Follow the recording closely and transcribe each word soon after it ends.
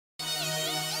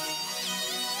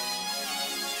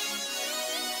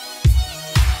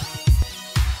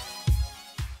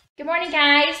Good morning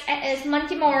guys, it is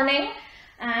Monday morning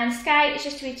and Sky is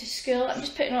just away to school. I'm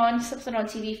just putting on something on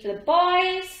TV for the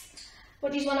boys.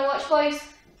 What do you want to watch, boys?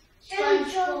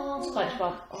 SpongeBob.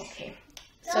 SpongeBob, okay.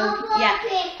 So yeah,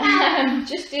 I'm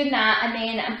just doing that and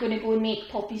then I'm going to go and make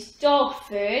Poppy's dog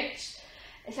food.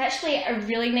 It's actually a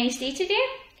really nice day today,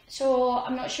 so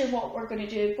I'm not sure what we're going to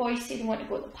do. Boys say they want to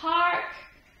go to the park.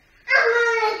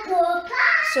 I want to go park.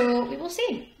 So we will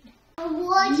see. I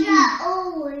watch it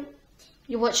all.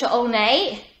 You watch it all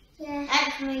night? Yeah.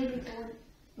 Actually, we don't.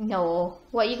 No.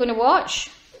 What are you going to watch?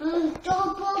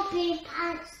 SpongeBob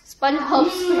SquarePants. SpongeBob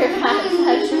SquarePants,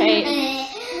 that's right.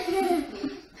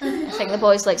 I think the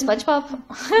boys like SpongeBob.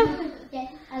 Yeah,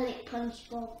 I like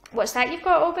SpongeBob. What's that you've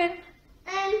got open?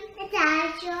 A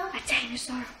dinosaur. A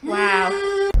dinosaur. Wow.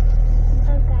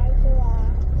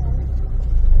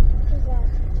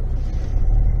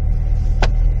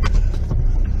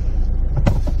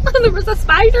 There was a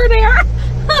spider there.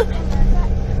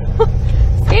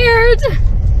 Scared.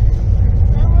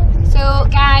 So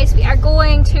guys, we are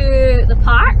going to the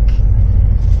park.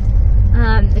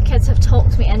 The kids have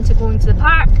talked me into going to the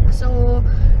park, so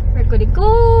we're going to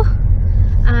go.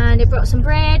 And they brought some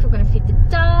bread. We're going to feed the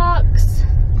ducks.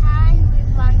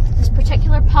 This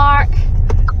particular park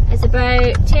is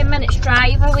about 10 minutes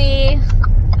drive away,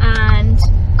 and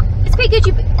it's quite good.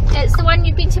 It's the one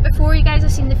you've been to before. You guys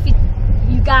have seen the feed.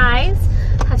 You guys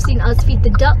have seen us feed the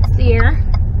ducks there.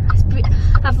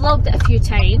 I've vlogged it a few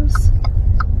times.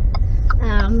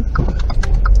 And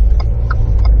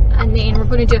then we're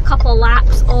going to do a couple of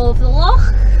laps of the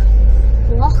loch.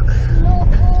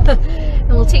 And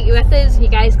we'll take you with us and you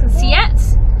guys can see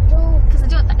it. Because I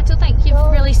don't think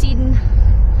you've really seen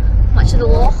much of the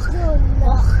loch.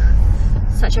 Loch.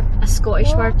 Such a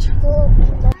Scottish word.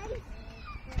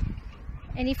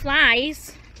 Any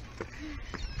flies?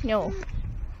 No.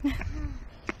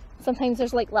 Sometimes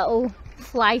there's like little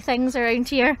fly things around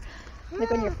here,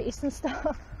 like on your face and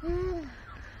stuff.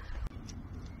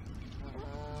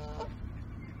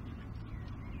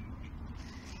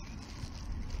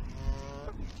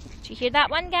 Did you hear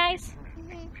that one, guys?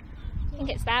 I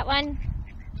think it's that one.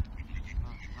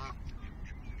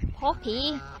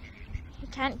 Poppy, you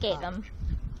can't get them.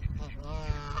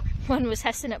 One was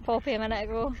hissing at Poppy a minute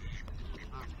ago.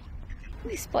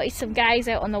 We spotted some guys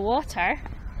out on the water.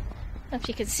 I don't know if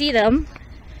you can see them.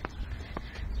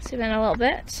 Zoom in a little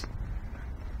bit.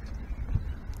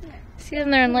 See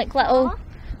them there in like little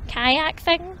kayak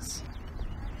things.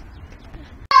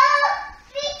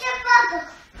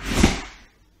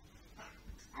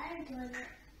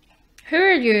 Who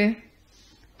are you?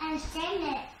 I'm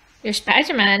Spider-Man. You're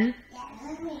Spider-Man? Yeah,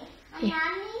 look me. My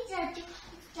mommy's a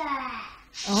doctor.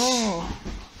 Oh.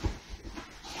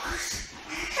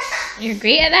 You're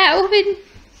great at that, Owen.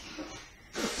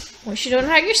 Wish you don't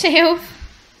hurt yourself.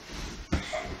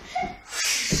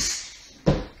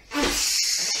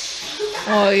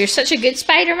 Oh, you're such a good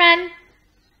Spider-Man.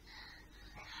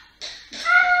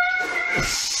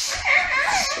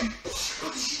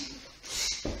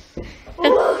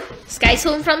 Sky's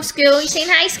home from school. You saying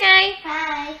hi, Sky?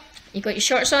 Hi. You got your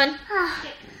shorts on?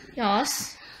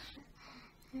 Yes.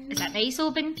 Is that nice,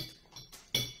 Owen?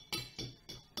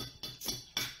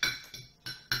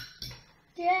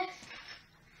 Yeah.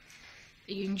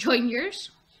 Are you enjoying yours?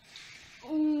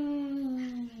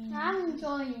 I'm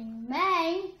enjoying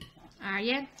mine. Are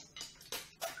you?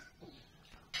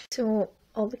 So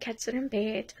all the kids are in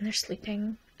bed and they're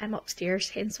sleeping. I'm upstairs,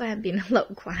 hence why I'm being a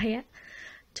little quiet.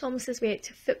 Thomas is way out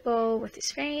to football with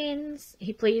his friends.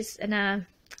 He plays in I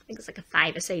think it's like a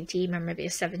 5-a-side team or maybe a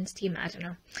 7s team, I don't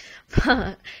know.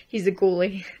 But he's a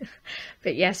goalie.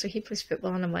 But yeah, so he plays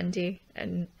football on a Monday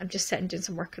and I'm just sitting doing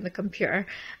some work on the computer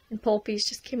and Poppy's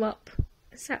just came up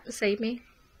and sat beside me.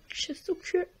 She's so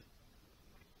cute.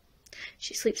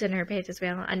 She sleeps in her bed as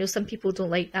well. I know some people don't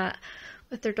like that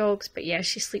with their dogs, but yeah,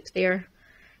 she sleeps there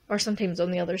or sometimes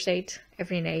on the other side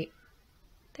every night.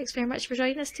 Thanks very much for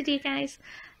joining us today, guys.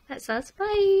 That's us.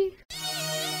 Bye.